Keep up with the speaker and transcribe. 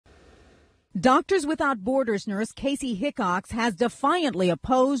Doctors Without Borders nurse Kaci Hickox has defiantly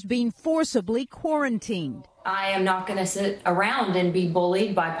opposed being forcibly quarantined. I am not going to sit around and be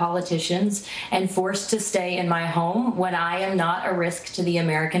bullied by politicians and forced to stay in my home when I am not a risk to the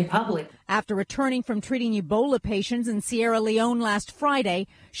American public. After returning from treating Ebola patients in Sierra Leone last Friday,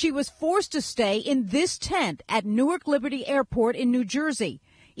 she was forced to stay in this tent at Newark Liberty Airport in New Jersey,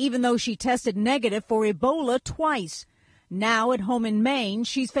 even though she tested negative for Ebola twice. Now at home in Maine,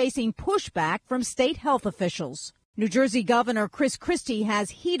 she's facing pushback from state health officials. New Jersey Governor Chris Christie has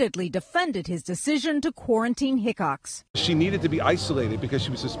heatedly defended his decision to quarantine Hickox. She needed to be isolated because she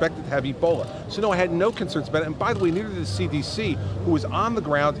was suspected to have Ebola. So no, I had no concerns about it. And by the way, neither did the CDC, who was on the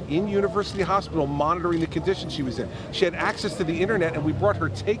ground in University Hospital monitoring the condition she was in. She had access to the internet, and we brought her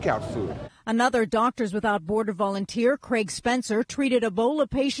takeout food. Another Doctors Without Borders volunteer, Craig Spencer, treated Ebola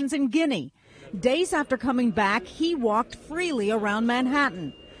patients in Guinea. Days after coming back, he walked freely around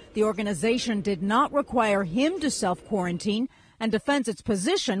Manhattan. The organization did not require him to self-quarantine and defends its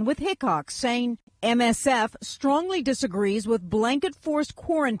position with Hickox, saying MSF strongly disagrees with blanket forced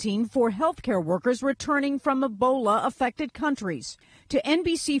quarantine for healthcare workers returning from Ebola-affected countries. To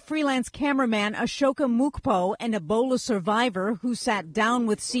NBC freelance cameraman Ashoka Mukpo, an Ebola survivor who sat down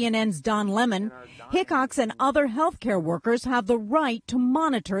with CNN's Don Lemon, Hickox and other healthcare workers have the right to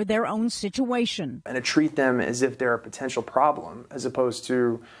monitor their own situation. And to treat them as if they're a potential problem as opposed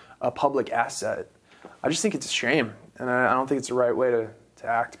to a public asset. I just think it's a shame, and I don't think it's the right way to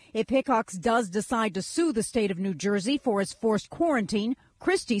act. If Hickox does decide to sue the state of New Jersey for his forced quarantine,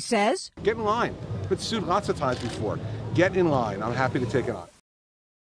 Christie says, get in line. Been sued lots of times before. Get in line. I'm happy to take it on.